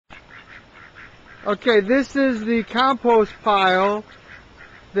Okay, this is the compost pile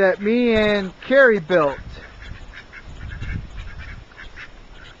that me and Carrie built.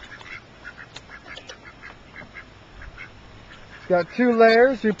 It's got 2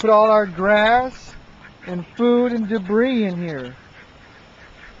 layers. We put all our grass and food and debris in here.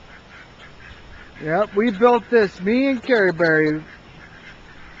 Yep, we built this, me and Carrie Berry.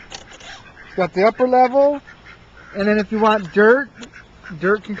 It's got the upper level, and then if you want dirt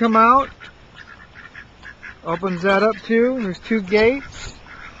can come out. Opens that up too. There's 2 gates.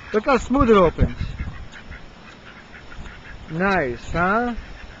 Look how smooth it opens. Nice, huh?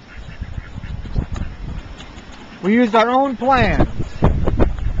 We used our own plans.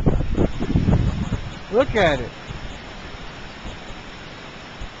 Look at it.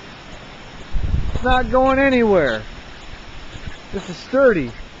 It's not going anywhere. This is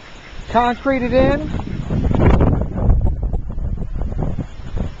sturdy. Concreted in.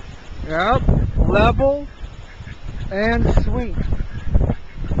 Yep. Level and sweet.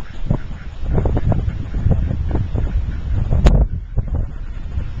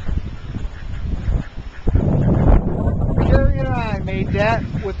 Carrie and I made that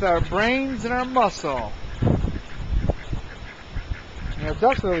with our brains and our muscle. We have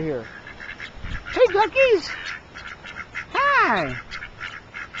ducks over here. Hey, duckies! Hi!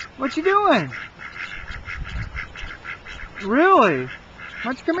 What you doing? Really? Why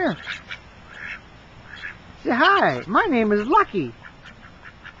don't you come here? Say hi. My name is Lucky.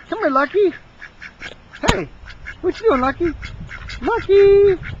 Come here, Lucky. Hey, what you doing, Lucky?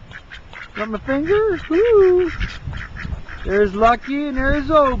 Lucky! Got my finger? Woo! There's Lucky and there's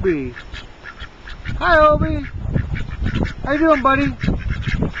Obi. Hi, Obi. How you doing, buddy?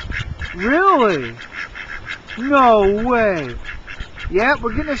 Really? No way. Yeah,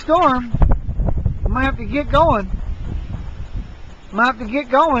 we're getting a storm. I might have to get going.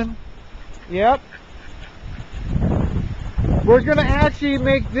 Yep. We're going to actually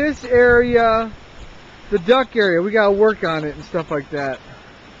make this area the duck area. We got to work on it and stuff like that.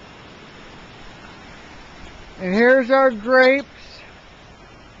 And here's our grapes.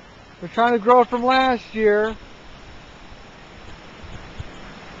 We're trying to grow it from last year.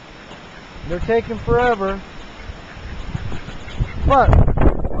 They're taking forever. What?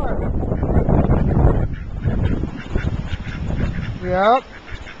 Yep.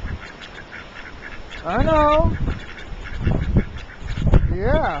 I know.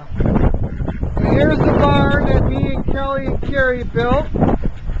 Yeah. And here's the barn that me and Kelly and Carrie built.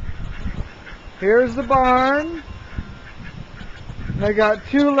 Here's the barn. They got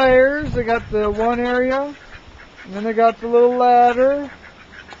 2 layers. They got the one area, and then they got the little ladder,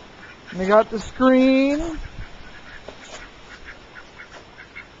 and they got the screen.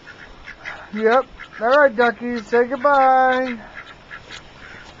 Yep. Alright, duckies, say goodbye.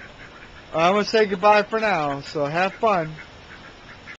 I'm going to say goodbye for now, so have fun.